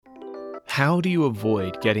How do you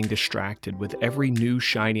avoid getting distracted with every new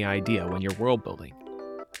shiny idea when you're world building?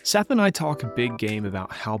 Seth and I talk a big game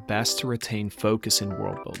about how best to retain focus in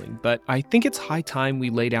world building, but I think it's high time we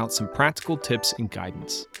laid out some practical tips and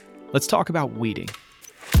guidance. Let's talk about weeding.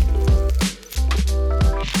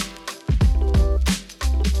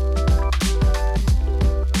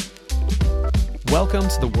 Welcome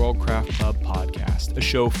to the Worldcraft Club podcast, a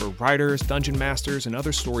show for writers, dungeon masters, and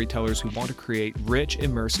other storytellers who want to create rich,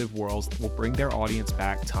 immersive worlds that will bring their audience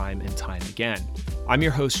back time and time again. I'm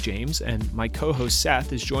your host, James, and my co-host,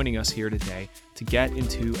 Seth, is joining us here today to get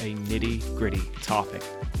into a nitty-gritty topic.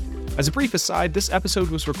 As a brief aside, this episode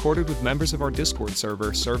was recorded with members of our Discord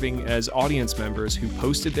server serving as audience members who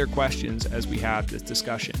posted their questions as we had this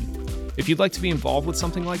discussion. If you'd like to be involved with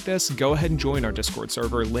something like this, go ahead and join our Discord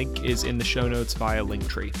server. Link is in the show notes via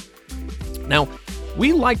Linktree. Now,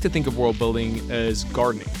 we like to think of world building as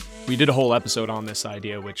gardening. We did a whole episode on this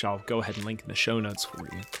idea, which I'll go ahead and link in the show notes for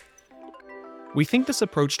you. We think this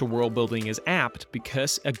approach to world building is apt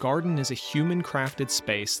because a garden is a human-crafted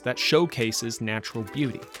space that showcases natural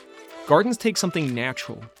beauty. Gardens take something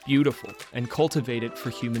natural, beautiful, and cultivate it for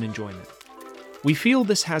human enjoyment. We feel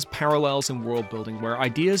this has parallels in world building where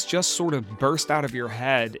ideas just sort of burst out of your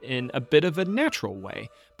head in a bit of a natural way,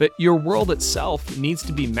 but your world itself needs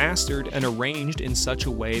to be mastered and arranged in such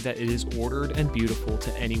a way that it is ordered and beautiful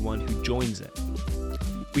to anyone who joins it.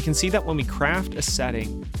 We can see that when we craft a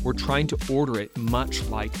setting, we're trying to order it much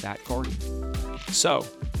like that garden. So,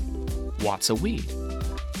 what's a weed?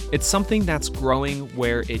 It's something that's growing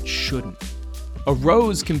where it shouldn't. A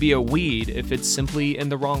rose can be a weed if it's simply in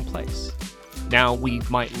the wrong place. Now, we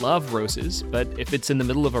might love roses, but if it's in the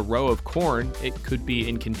middle of a row of corn, it could be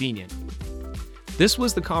inconvenient. This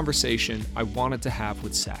was the conversation I wanted to have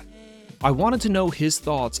with Seth. I wanted to know his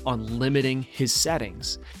thoughts on limiting his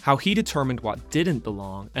settings, how he determined what didn't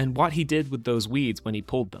belong, and what he did with those weeds when he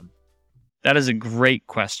pulled them. That is a great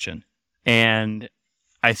question. And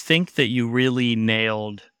I think that you really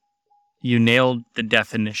nailed the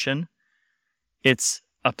definition. It's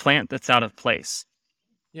a plant that's out of place.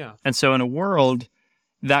 Yeah. And so in a world,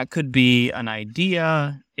 that could be an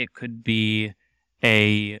idea, it could be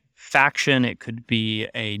a faction, it could be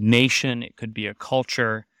a nation, it could be a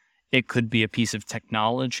culture, it could be a piece of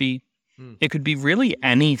technology. It could be really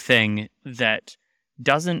anything that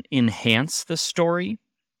doesn't enhance the story,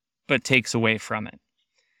 but takes away from it.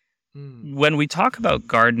 When we talk about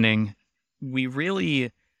gardening, we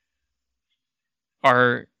really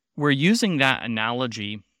we're using that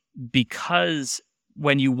analogy because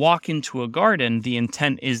when you walk into a garden, the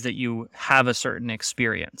intent is that you have a certain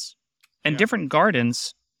experience. And different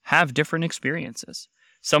gardens have different experiences.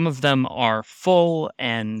 Some of them are full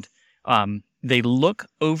and they look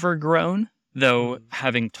overgrown, though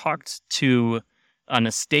having talked to an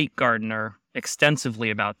estate gardener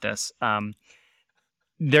extensively about this,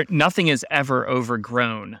 nothing is ever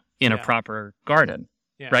overgrown in a proper garden,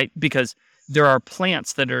 right? Because there are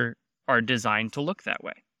plants that are designed to look that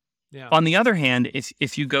way. Yeah. On the other hand,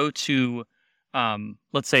 if you go to,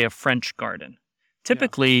 let's say, a French garden,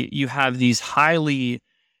 typically you have these highly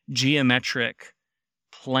geometric,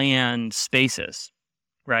 planned spaces,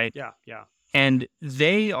 right? Yeah. And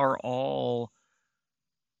they're all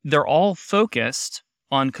focused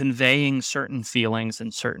on conveying certain feelings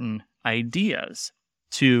and certain ideas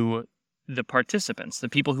to the participants, the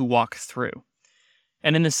people who walk through.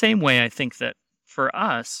 And in the same way, I think that for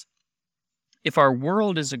us, if our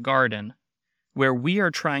world is a garden where we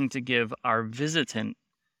are trying to give our visitant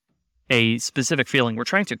a specific feeling, we're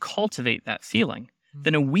trying to cultivate that feeling,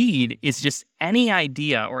 then a weed is just any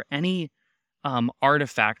idea or any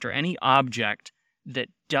artifact or any object that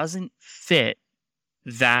doesn't fit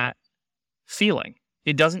that feeling.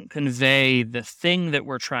 It doesn't convey the thing that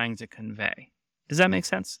we're trying to convey. Does that make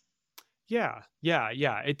sense? Yeah.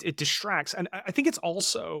 It distracts. And I think it's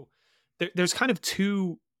also, there's kind of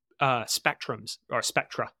two spectrums or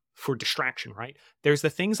spectra for distraction, right? There's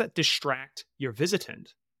the things that distract your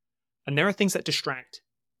visitant, and there are things that distract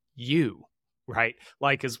you, right?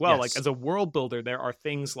 Like as well, like as a world builder, there are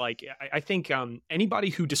things like, I think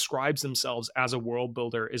anybody who describes themselves as a world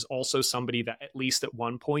builder is also somebody that at least at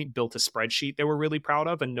one point built a spreadsheet they were really proud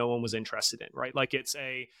of and no one was interested in, right? Like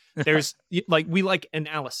there's like, we like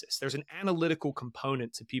analysis. There's an analytical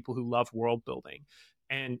component to people who love world building.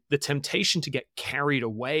 And the temptation to get carried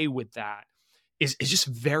away with that is just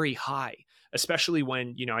very high, especially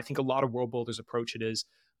when, I think a lot of world builders approach it as,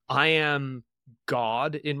 I am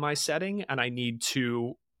God in my setting and I need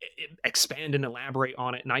to expand and elaborate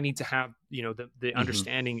on it. And I need to have, the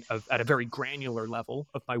understanding of at a very granular level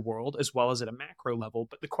of my world, as well as at a macro level.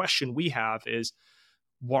 But the question we have is,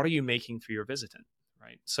 what are you making for your visitant,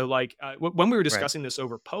 right? So like when we were Right. discussing this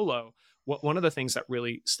over Polo, one of the things that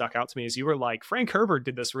really stuck out to me is you were like, Frank Herbert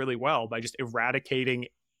did this really well by just eradicating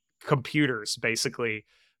computers, basically,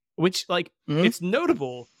 which like Hmm. it's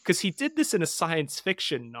notable because he did this in a science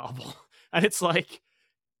fiction novel. And it's like,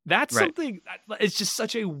 that's Right. something that it's just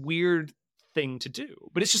such a weird thing to do,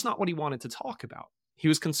 but it's just not what he wanted to talk about. He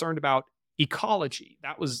was concerned about ecology.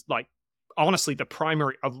 That was like, honestly, the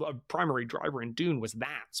primary driver in Dune was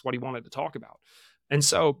that's what he wanted to talk about. And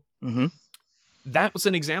so Hmm. that was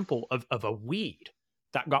an example of a weed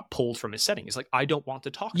that got pulled from his setting. He's like, I don't want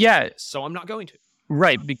to talk Yeah. about this, so I'm not going to.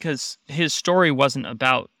 Right. Because his story wasn't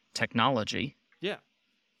about technology. Yeah.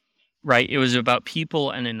 Right. It was about people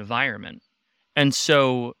and environment. And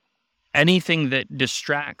so anything that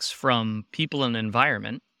distracts from people and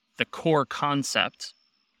environment, the core concept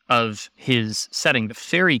of his setting, the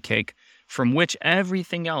fairy cake from which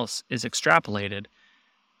everything else is extrapolated,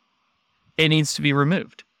 it needs to be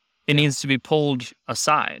removed. It needs to be pulled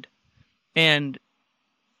aside. And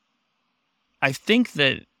I think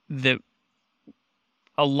that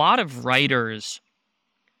a lot of writers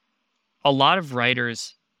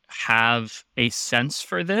have a sense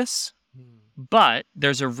for this, but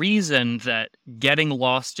there's a reason that getting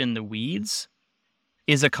lost in the weeds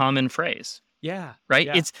is a common phrase. Yeah. Right?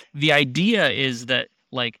 Yeah. It's the idea is that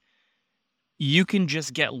like you can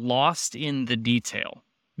just get lost in the detail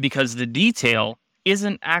because the detail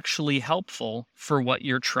isn't actually helpful for what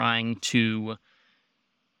you're trying to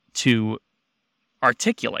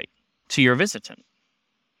articulate to your visitant.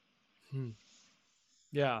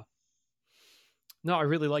 Yeah. No, I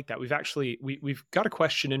really like that. We've got a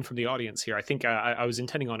question in from the audience here. I think I was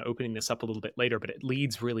intending on opening this up a little bit later, but it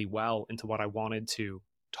leads really well into what I wanted to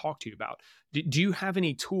talk to you about. Do you have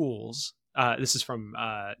any tools? This is from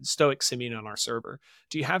Stoic Simeon on our server.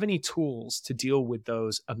 Do you have any tools to deal with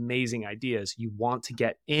those amazing ideas you want to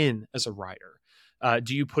get in as a writer?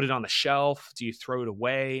 Do you put it on the shelf? Do you throw it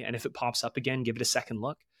away? And if it pops up again, give it a second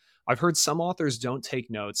look? I've heard some authors don't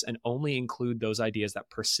take notes and only include those ideas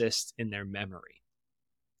that persist in their memory.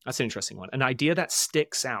 That's an interesting one. An idea that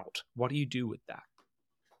sticks out. What do you do with that?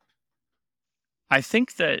 I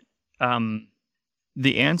think that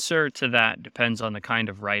the answer to that depends on the kind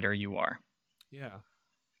of writer you are. Yeah.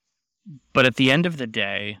 But at the end of the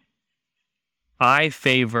day, I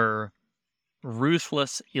favor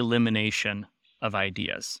ruthless elimination of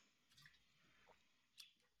ideas.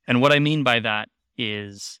 And what I mean by that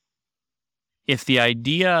is if the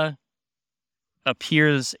idea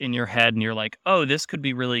appears in your head and you're like, oh, this could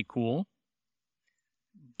be really cool,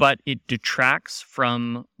 but it detracts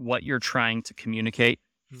from what you're trying to communicate,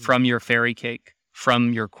 from your fairy cake,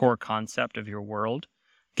 from your core concept of your world,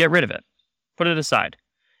 get rid of it. Put it aside.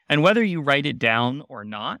 And whether you write it down or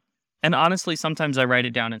not, and honestly, sometimes I write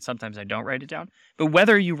it down and sometimes I don't write it down, but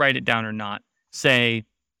whether you write it down or not, say,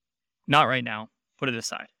 not right now, put it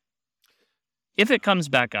aside. If it comes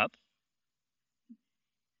back up,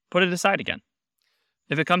 put it aside again.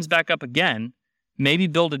 If it comes back up again, maybe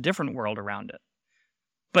build a different world around it.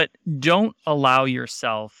 But don't allow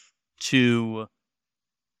yourself to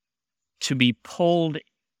be pulled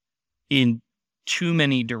in too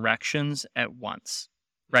many directions at once,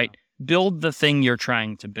 right? Yeah. Build the thing you're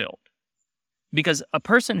trying to build. Because a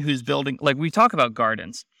person who's building, like we talk about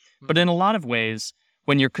gardens, but in a lot of ways,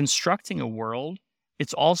 when you're constructing a world,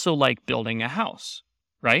 it's also like building a house,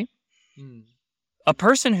 right? A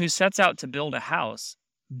person who sets out to build a house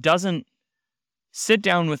doesn't sit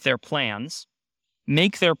down with their plans,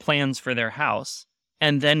 make their plans for their house,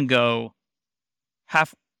 and then go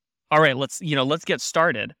all right, let's get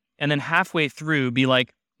started. And then halfway through be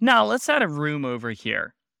like, no, let's add a room over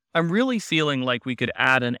here. I'm really feeling like we could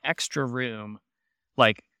add an extra room,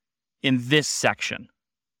 like in this section.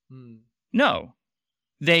 No,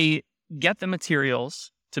 they get the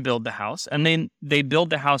materials to build the house, and then they build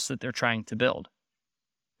the house that they're trying to build,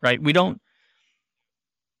 right? We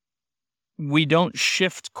don't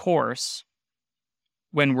shift course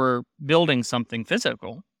when we're building something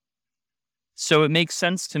physical. So it makes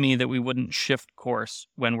sense to me that we wouldn't shift course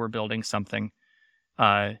when we're building something,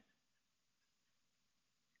 I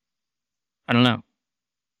don't know,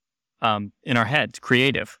 in our head,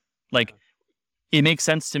 creative. Like, it makes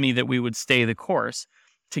sense to me that we would stay the course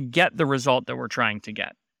to get the result that we're trying to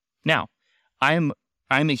get. Now, I'm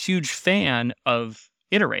a huge fan of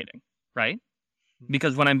iterating, right?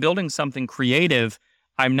 Because when I'm building something creative,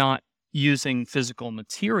 I'm not using physical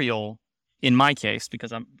material, in my case,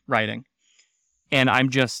 because I'm writing. And I'm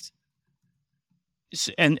just,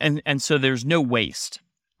 and so there's no waste,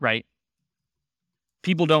 right?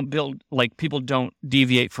 people don't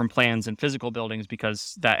deviate from plans in physical buildings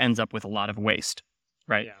because that ends up with a lot of waste,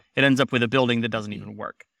 right? Yeah. It ends up with a building that doesn't even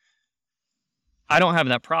work. I don't have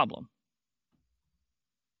that problem.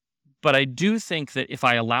 But I do think that if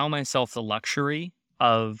I allow myself the luxury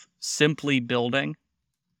of simply building,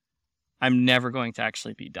 I'm never going to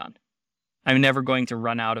actually be done. I'm never going to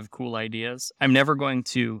run out of cool ideas. I'm never going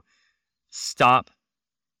to stop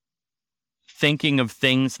thinking of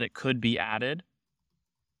things that could be added.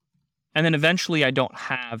 And then eventually I don't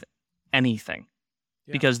have anything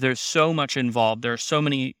because there's so much involved. There are so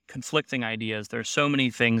many conflicting ideas. There's so many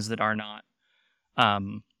things that are not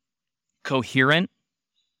coherent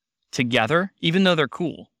together, even though they're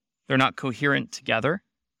cool. They're not coherent together,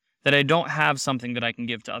 that I don't have something that I can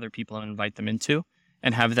give to other people and invite them into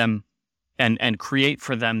and have them and create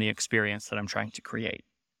for them the experience that I'm trying to create.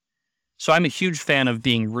 So I'm a huge fan of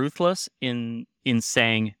being ruthless in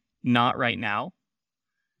saying not right now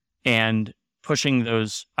and pushing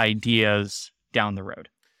those ideas down the road.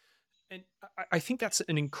 And I think that's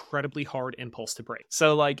an incredibly hard impulse to break.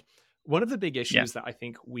 So like one of the big issues that I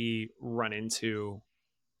think we run into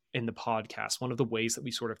in the podcast, one of the ways that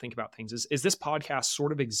we sort of think about things is this podcast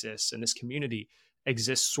sort of exists and this community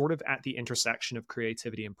exists sort of at the intersection of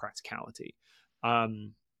creativity and practicality.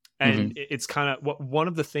 It's kind of one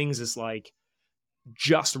of the things is like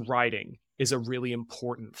just writing is a really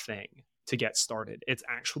important thing to get started. It's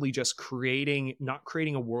actually just not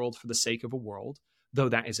creating a world for the sake of a world, though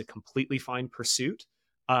that is a completely fine pursuit.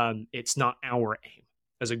 It's not our aim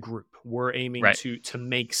as a group. We're aiming to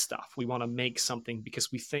make stuff. We want to make something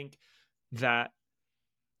because we think that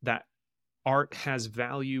art has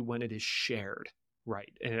value when it is shared,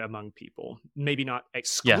 right, among people. Maybe not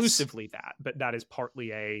exclusively that, but that is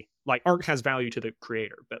partly art has value to the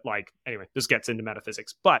creator. But like, anyway, this gets into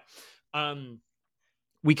metaphysics. But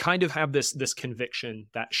we kind of have this conviction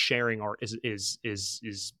that sharing art is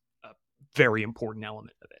a very important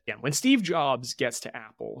element of it. Yeah, when Steve Jobs gets to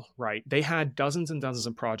Apple, right, they had dozens and dozens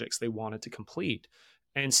of projects they wanted to complete.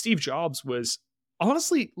 And Steve Jobs was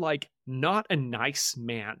honestly like not a nice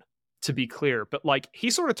man, to be clear, but like he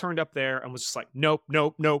sort of turned up there and was just like, nope,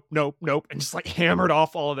 and just like hammered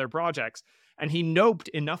off all of their projects. And he noped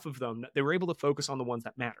enough of them that they were able to focus on the ones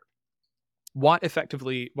that mattered. What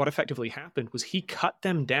effectively happened was he cut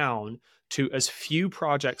them down to as few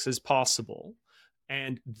projects as possible.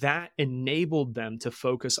 And that enabled them to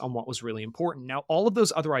focus on what was really important. Now, all of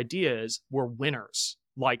those other ideas were winners.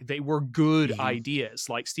 Like they were good ideas.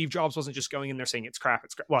 Like Steve Jobs wasn't just going in there saying it's crap.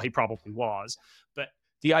 Well, he probably was, but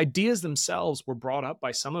the ideas themselves were brought up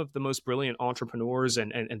by some of the most brilliant entrepreneurs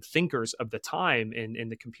and thinkers of the time in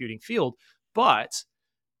the computing field, but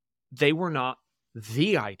they were not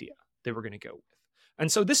the idea they were going to go with.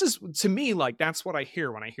 And so this is, to me, like that's what I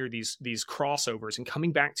hear when I hear these crossovers and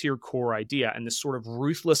coming back to your core idea and this sort of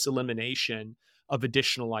ruthless elimination of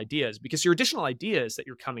additional ideas, because your additional ideas that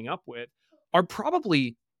you're coming up with are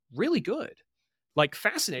probably really good, like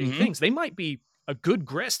fascinating things. They might be a good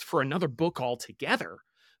grist for another book altogether,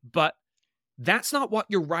 but that's not what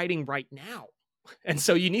you're writing right now. And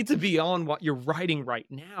so you need to be on what you're writing right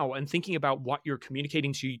now and thinking about what you're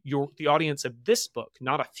communicating to the audience of this book,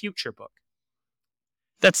 not a future book.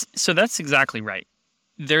 That's exactly right.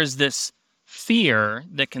 There's this fear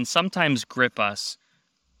that can sometimes grip us,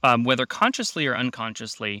 whether consciously or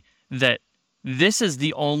unconsciously, that this is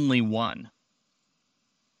the only one.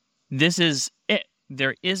 This is it.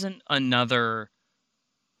 There isn't another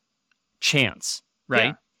chance, right?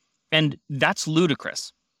 Yeah. And that's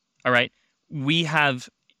ludicrous, all right? We have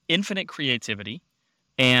infinite creativity,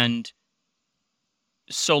 and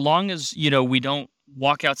so long as, we don't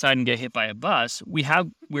walk outside and get hit by a bus,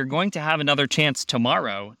 we're going to have another chance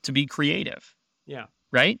tomorrow to be creative. Yeah.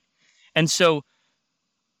 Right? And so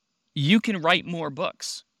you can write more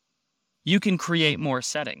books. You can create more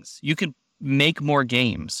settings. You can make more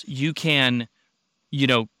games. You can,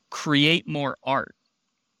 create more art.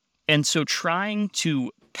 And so trying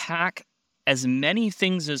to pack as many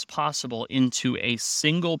things as possible into a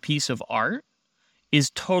single piece of art is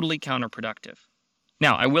totally counterproductive.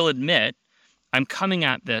 Now, I will admit, I'm coming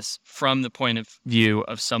at this from the point of view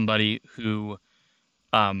of somebody who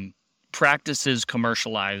practices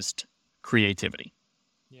commercialized creativity,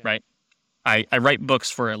 right? I write books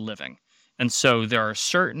for a living. And so there are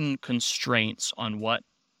certain constraints on what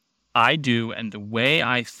I do and the way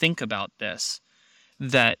I think about this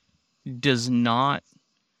that does not,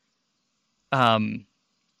 that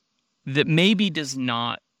maybe does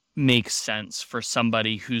not make sense for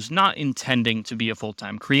somebody who's not intending to be a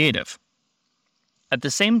full-time creative. At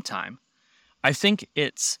the same time, I think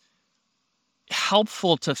it's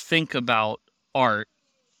helpful to think about art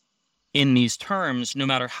in these terms no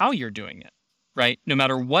matter how you're doing it, right? No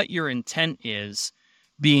matter what your intent is,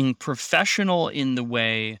 being professional in the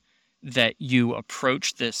way that you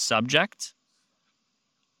approach this subject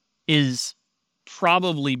is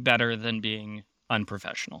probably better than being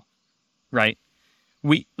unprofessional, right?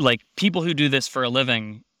 We like people who do this for a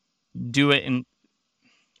living do it in,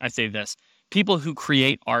 I say this, people who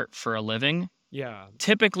create art for a living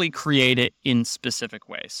typically create it in specific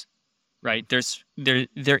ways, right?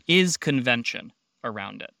 There is convention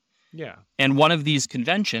around it. Yeah. And one of these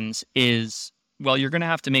conventions is, well, you're going to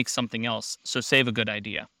have to make something else, so save a good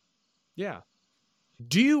idea. Yeah.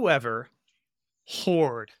 Do you ever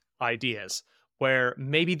hoard ideas where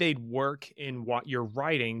maybe they'd work in what you're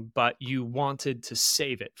writing, but you wanted to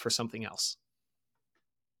save it for something else?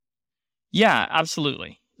 Yeah,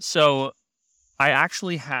 absolutely. So I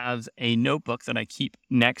actually have a notebook that I keep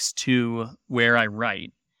next to where I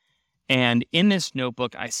write. And in this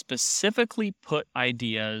notebook, I specifically put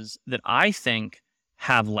ideas that I think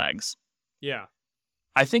have legs. Yeah.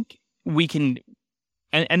 I think we can,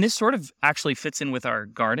 and this sort of actually fits in with our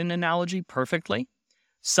garden analogy perfectly.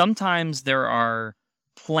 Sometimes there are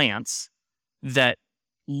plants that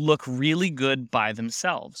look really good by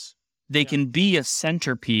themselves. They can be a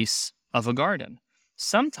centerpiece of a garden.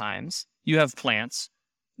 Sometimes you have plants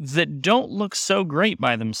that don't look so great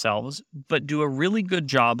by themselves, but do a really good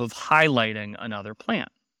job of highlighting another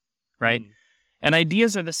plant, right? And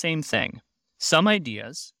ideas are the same thing. Some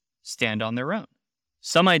ideas stand on their own.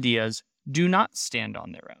 Some ideas do not stand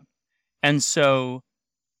on their own. And so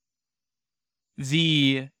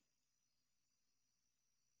the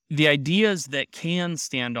ideas that can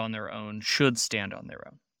stand on their own should stand on their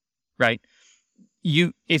own, right?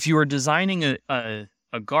 If you are designing a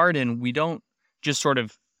garden, we don't just sort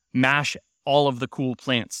of mash all of the cool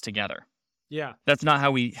plants together. Yeah. That's not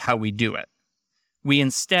how we do it. We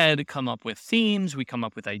instead come up with themes, we come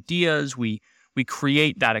up with ideas, we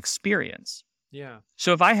create that experience. Yeah.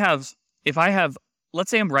 So if I have,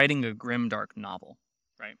 let's say I'm writing a grimdark novel,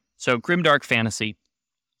 right? So grimdark fantasy.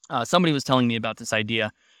 Somebody was telling me about this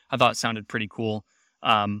idea. I thought it sounded pretty cool.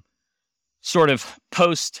 Sort of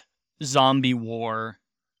post-zombie war,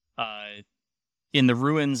 in the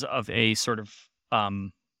ruins of a sort of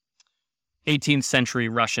 18th century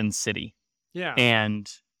Russian city. Yeah.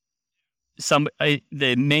 And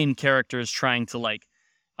the main character is trying to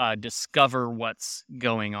discover what's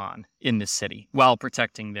going on in this city while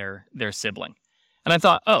protecting their sibling. And I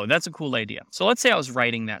thought, oh, that's a cool idea. So let's say I was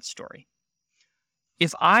writing that story.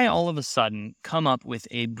 If I all of a sudden come up with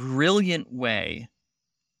a brilliant way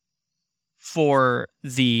for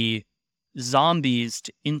the zombies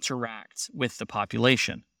to interact with the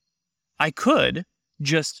population, I could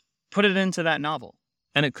just put it into that novel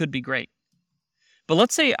and it could be great. But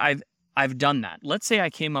let's say I've done that. Let's say I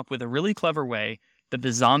came up with a really clever way that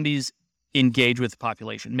the zombies engage with the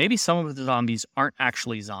population. Maybe some of the zombies aren't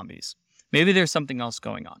actually zombies. Maybe there's something else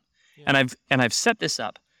going on. Yeah. And I've set this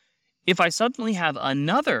up. If I suddenly have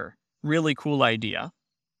another really cool idea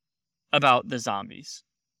about the zombies,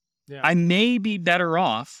 I may be better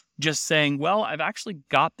off just saying, well, I've actually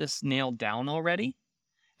got this nailed down already.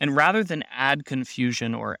 And rather than add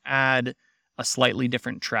confusion or add a slightly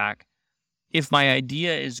different track, if my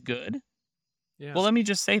idea is good, well, let me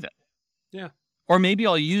just save it. Yeah. Or maybe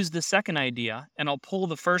I'll use the second idea and I'll pull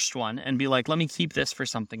the first one and be like, let me keep this for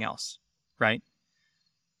something else, right?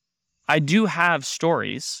 I do have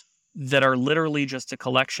stories that are literally just a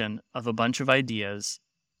collection of a bunch of ideas.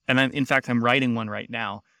 And in fact, I'm writing one right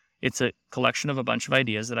now. It's a collection of a bunch of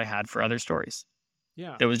ideas that I had for other stories.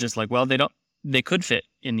 Yeah. That was just like, well, they could fit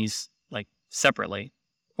in these separately,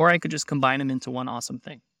 or I could just combine them into one awesome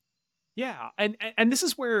thing. Yeah. And this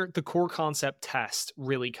is where the core concept test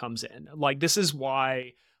really comes in. This is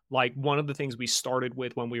why, one of the things we started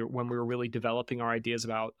with when we were really developing our ideas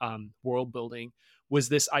about world building was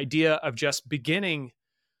this idea of just beginning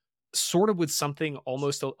sort of with something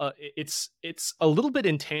almost it's a little bit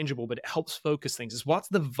intangible, but it helps focus things. Is what's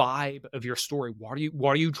the vibe of your story? What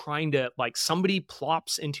are you trying to, somebody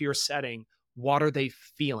plops into your setting, what are they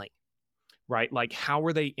feeling, right? How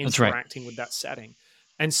are they interacting with that setting?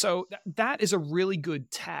 And so that is a really good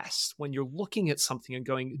test when you're looking at something and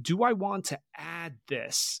going, do I want to add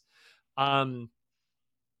this?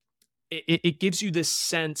 It gives you this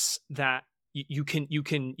sense that you can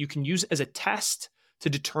use it as a test to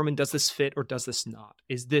determine, does this fit or does this not?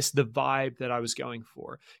 Is this the vibe that I was going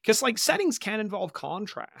for? Because settings can involve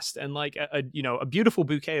contrast, and a beautiful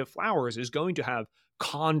bouquet of flowers is going to have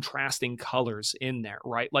contrasting colors in there,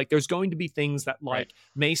 right? There's going to be things that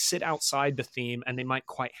may sit outside the theme and they might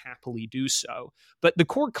quite happily do so. But the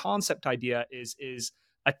core concept idea is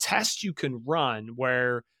a test you can run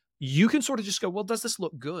where you can sort of just go, well, does this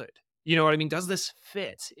look good? You know what I mean? Does this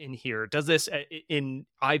fit in here? Does this in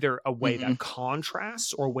either a way Mm-hmm. that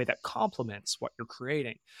contrasts or a way that complements what you're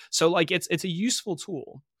creating? So like it's a useful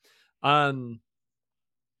tool. Oh,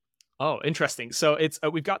 interesting. So it's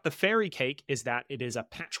we've got the fairy cake is that it is a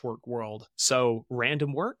patchwork world. So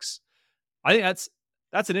random works. I think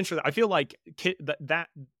that's an interesting. I feel like that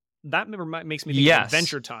makes me think of Yes,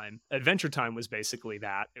 Adventure Time. Adventure Time was basically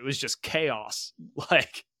that. It was just chaos.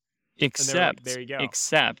 Like, and they're like, there you go.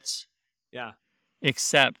 Yeah.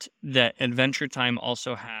 Except that Adventure Time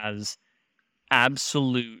also has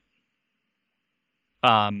absolute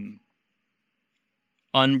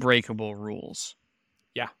unbreakable rules.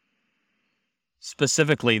 Yeah.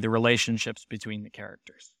 Specifically, the relationships between the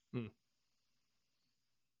characters. Hmm.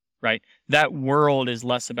 Right? That world is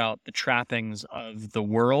less about the trappings of the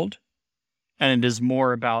world, and it is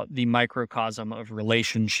more about the microcosm of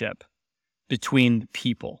relationship between the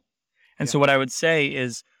people. And so what I would say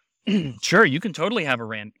is, sure, you can totally have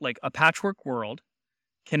like a patchwork world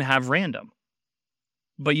can have random.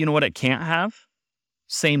 But you know what it can't have?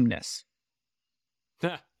 Sameness.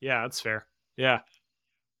 Yeah, that's fair. Yeah.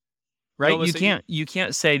 Right? You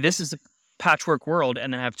can't say this is a patchwork world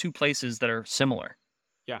and then have two places that are similar.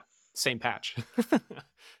 Yeah. Same patch.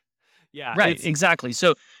 Yeah. Right, exactly.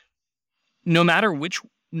 So no matter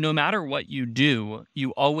what you do,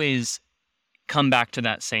 you always come back to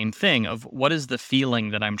that same thing of what is the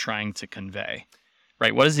feeling that I'm trying to convey,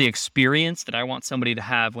 right? What is the experience that I want somebody to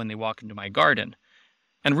have when they walk into my garden?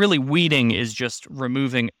 And really weeding is just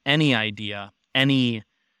removing any idea, any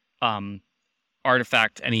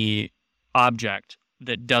artifact, any object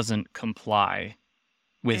that doesn't comply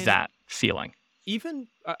with that feeling. Even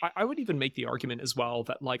I would even make the argument as well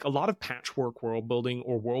that like a lot of patchwork world building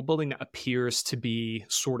or world building that appears to be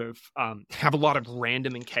sort of have a lot of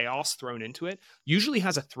random and chaos thrown into it usually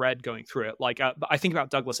has a thread going through it. Like I think about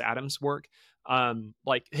Douglas Adams' work,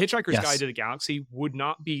 like Hitchhiker's Guide to the Galaxy would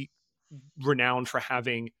not be renowned for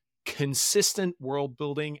having consistent world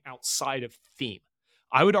building outside of theme.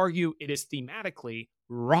 I would argue it is thematically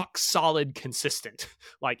rock solid consistent.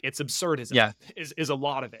 Like its absurdism is a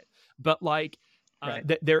lot of it. But like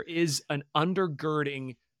there is an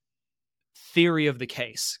undergirding theory of the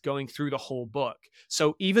case going through the whole book.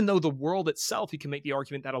 So even though the world itself, you can make the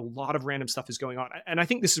argument that a lot of random stuff is going on. And I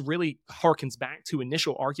think this really harkens back to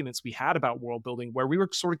initial arguments we had about world building, where we were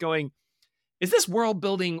sort of going, is this world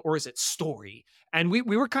building or is it story? And we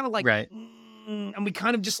were kind of like, and we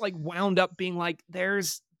kind of just like wound up being like,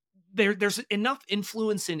 there's enough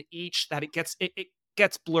influence in each that it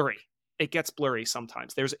gets blurry. It gets blurry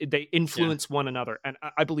sometimes. They influence one another, and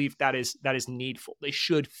I believe that is needful. They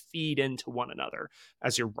should feed into one another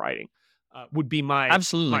as you're writing. Would be my my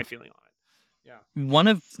feeling on it. Yeah. One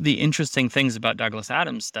of the interesting things about Douglas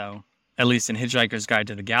Adams, though, at least in Hitchhiker's Guide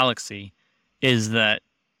to the Galaxy, is that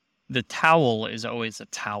the towel is always a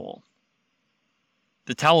towel.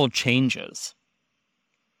 The towel changes,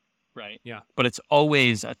 right? Yeah. But it's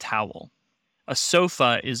always a towel. A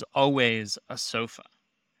sofa is always a sofa.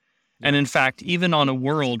 And in fact, even on a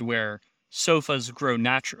world where mattresses grow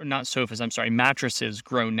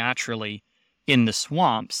naturally in the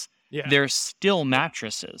swamps, they're still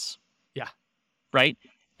mattresses. Yeah. Right?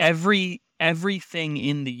 Everything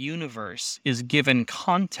in the universe is given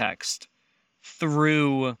context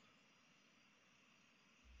through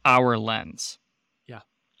our lens. Yeah.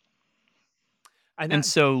 And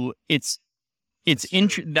so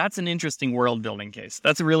that's an interesting world building case.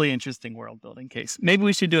 That's a really interesting world building case. Maybe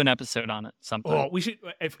we should do an episode on it sometime. Oh, we should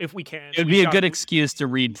if we can. It'd be a good excuse to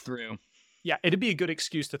read through. Yeah, it'd be a good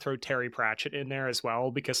excuse to throw Terry Pratchett in there as well,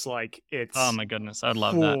 because like it's oh my goodness, I'd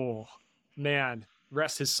love that. Man,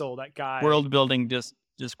 rest his soul. That guy world building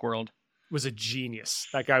Discworld was a genius.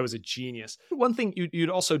 That guy was a genius. One thing you'd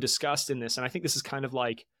also discussed in this, and I think this is kind of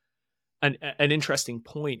like an interesting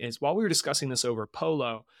point, is while we were discussing this over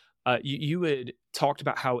Polo, you had talked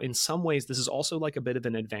about how in some ways this is also like a bit of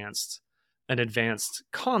an advanced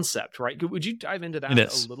concept, right? Would you dive into that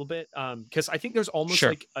a little bit? Because I think there's almost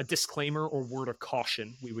like a disclaimer or word of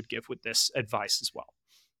caution we would give with this advice as well.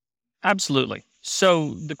 Absolutely.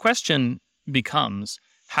 So the question becomes,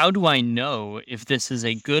 how do I know if this is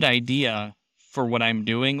a good idea for what I'm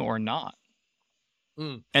doing or not?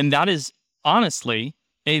 And that is honestly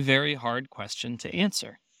a very hard question to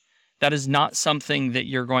answer. That is not something that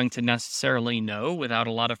you're going to necessarily know without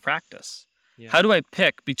a lot of practice. Yeah. How do I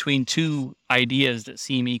pick between two ideas that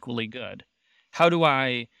seem equally good? How do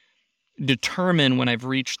I determine when I've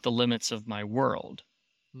reached the limits of my world?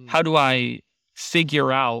 How do I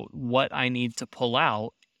figure out what I need to pull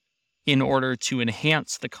out in order to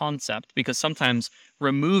enhance the concept, because sometimes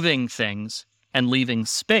removing things and leaving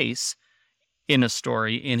space in a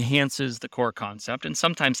story enhances the core concept, and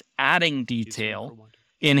sometimes adding detail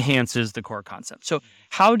enhances the core concept. So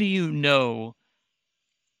how do you know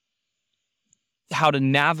how to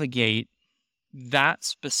navigate that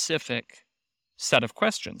specific set of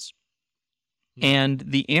questions? And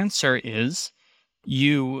the answer is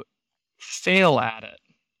you fail at it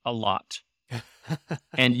a lot.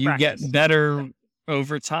 And you get better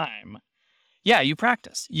over time. Yeah, you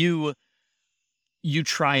practice. You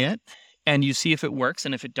try it and you see if it works,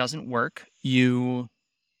 and if it doesn't work, you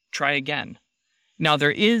try again. Now,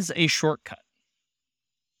 there is a shortcut.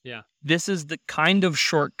 Yeah. This is the kind of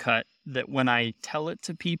shortcut that when I tell it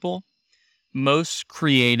to people, most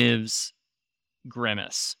creatives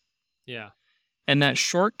grimace. Yeah. And that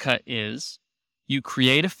shortcut is you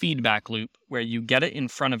create a feedback loop where you get it in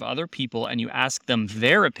front of other people and you ask them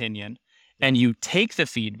their opinion, and you take the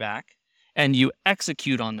feedback and you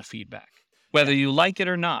execute on the feedback, whether you like it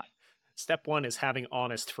or not. Step one is having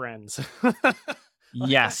honest friends.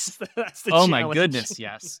 Yes. That's the oh challenge. My goodness,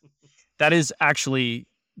 yes. That is actually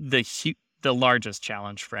the largest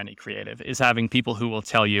challenge for any creative, is having people who will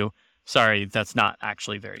tell you, sorry, that's not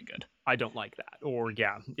actually very good. I don't like that. Or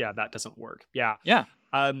yeah, that doesn't work. Yeah. Yeah.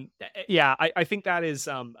 I think that is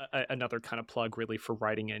another kind of plug really for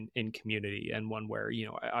writing in community, and one where,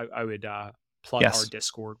 I would plug our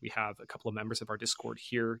Discord. We have a couple of members of our Discord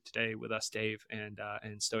here today with us, Dave and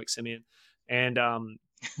Stoic Simeon. And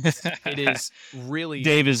it is really...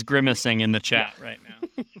 Dave is grimacing in the chat right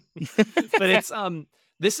now. But it's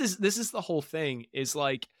this is the whole thing, is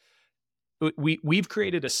like we've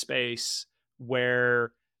created a space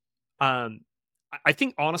where I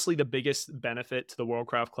think honestly the biggest benefit to the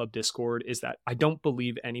Worldcraft Club Discord is that I don't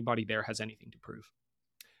believe anybody there has anything to prove.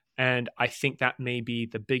 And I think that may be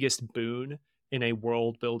the biggest boon in a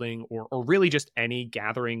world building or really just any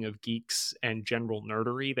gathering of geeks and general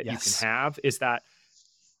nerdery that you can have, is that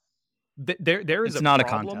there is not a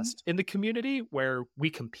problem contest in the community where we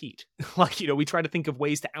compete. Like, we try to think of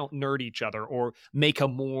ways to out nerd each other or make a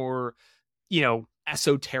more,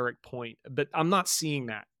 esoteric point. But I'm not seeing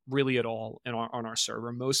that really at all on our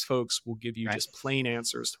server. Most folks will give you just plain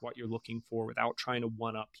answers to what you're looking for without trying to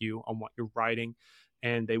one up you on what you're writing.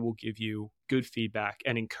 And they will give you good feedback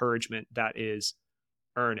and encouragement that is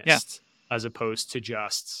earnest, as opposed to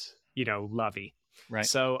just, lovey. Right.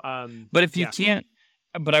 So, but if you can't,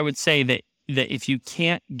 but I would say that if you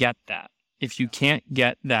can't get that, if you can't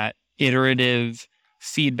get that iterative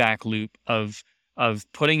feedback loop of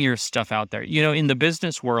putting your stuff out there, in the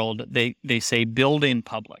business world, they say build in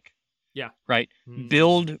public. Yeah. Right. Mm-hmm.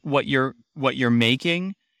 Build what you're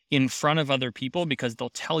making in front of other people, because they'll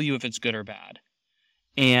tell you if it's good or bad.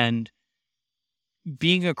 And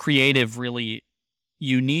being a creative, really,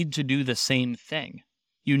 you need to do the same thing.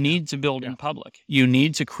 You need to build in public. You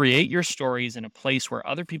need to create your stories in a place where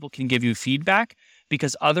other people can give you feedback,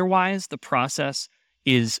 because otherwise the process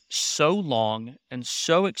is so long and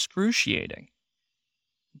so excruciating.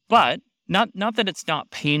 But not that it's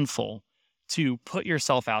not painful to put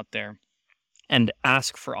yourself out there and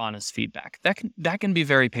ask for honest feedback. That can be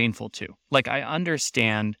very painful too. Like, I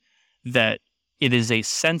understand that it is a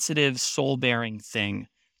sensitive, soul-bearing thing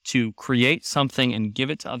to create something and give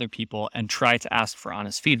it to other people and try to ask for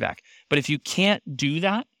honest feedback. But if you can't do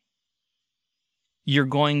that, you're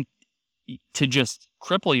going to just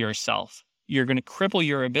cripple yourself. You're going to cripple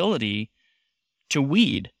your ability to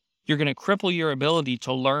weed. You're going to cripple your ability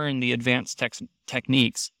to learn the advanced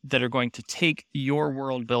techniques that are going to take your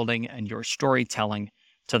world building and your storytelling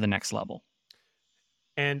to the next level.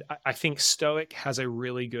 And I think Stoic has a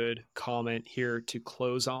really good comment here to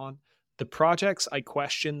close on. The projects I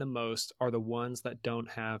question the most are the ones that don't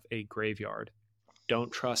have a graveyard.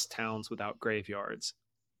 Don't trust towns without graveyards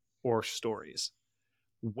or stories.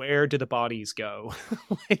 Where do the bodies go?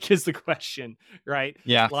 Is the question, right?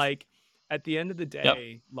 Yeah. Like, at the end of the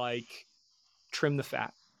day, trim the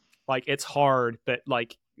fat. Like, it's hard, but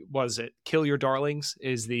was it kill your darlings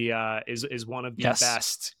is one of the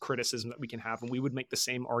best criticism that we can have. And we would make the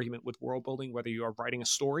same argument with world building, whether you are writing a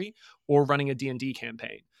story or running a D&D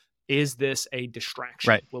campaign. Is this a distraction?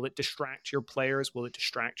 Right. Will it distract your players? Will it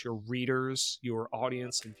distract your readers, your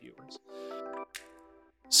audience and viewers?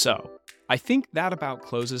 So I think that about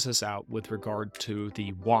closes us out with regard to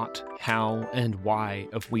the what, how, and why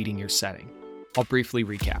of weeding your setting. I'll briefly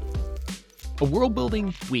recap. A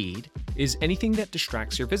world-building weed is anything that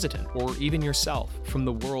distracts your visitant, or even yourself, from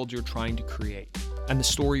the world you're trying to create and the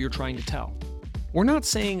story you're trying to tell. We're not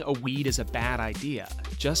saying a weed is a bad idea,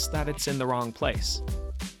 just that it's in the wrong place.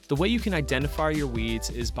 The way you can identify your weeds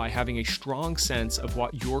is by having a strong sense of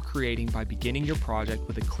what you're creating by beginning your project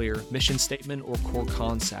with a clear mission statement or core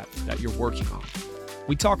concept that you're working on.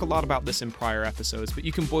 We talk a lot about this in prior episodes, but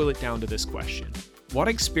you can boil it down to this question. What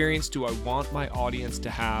experience do I want my audience to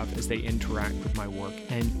have as they interact with my work,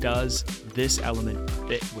 and does this element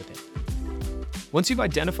fit with it? Once you've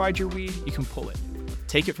identified your weed, you can pull it.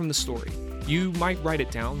 Take it from the story. You might write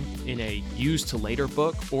it down in a use to later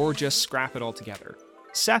book or just scrap it altogether.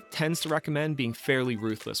 Seth tends to recommend being fairly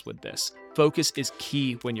ruthless with this. Focus is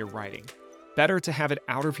key when you're writing. Better to have it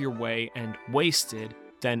out of your way and wasted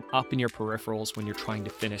than up in your peripherals when you're trying to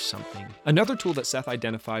finish something. Another tool that Seth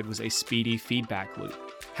identified was a speedy feedback loop.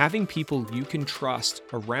 Having people you can trust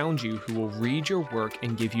around you who will read your work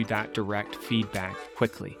and give you that direct feedback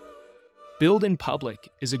quickly. Build in public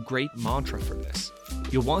is a great mantra for this.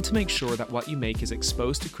 You'll want to make sure that what you make is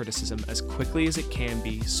exposed to criticism as quickly as it can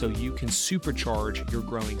be so you can supercharge your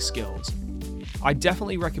growing skills. I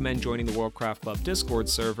definitely recommend joining the Worldcraft Club Discord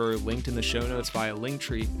server, linked in the show notes via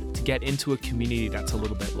Linktree, to get into a community that's a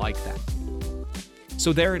little bit like that.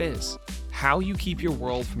 So there it is. How you keep your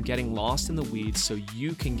world from getting lost in the weeds so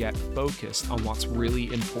you can get focused on what's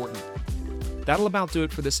really important. That'll about do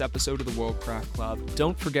it for this episode of the Worldcraft Club.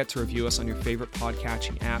 Don't forget to review us on your favorite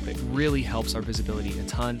podcatching app. It really helps our visibility a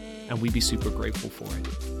ton, and we'd be super grateful for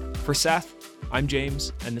it. For Seth, I'm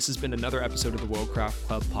James, and this has been another episode of the Worldcraft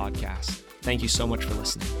Club podcast. Thank you so much for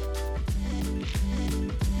listening.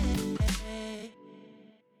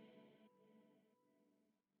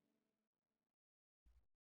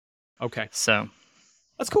 Okay. So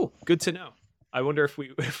That's cool. Good to know. I wonder if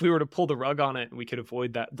we were to pull the rug on it, we could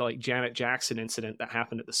avoid that like Janet Jackson incident that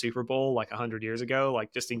happened at the Super Bowl like 100 years ago,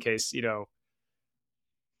 like just in case,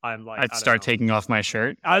 I'm like I'd start taking off my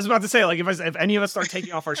shirt. I was about to say, like, if any of us start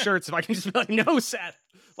taking off our shirts, if I can just be like, no, Seth,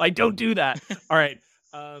 like, don't do that. All right.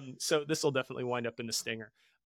 So this will definitely wind up in the stinger.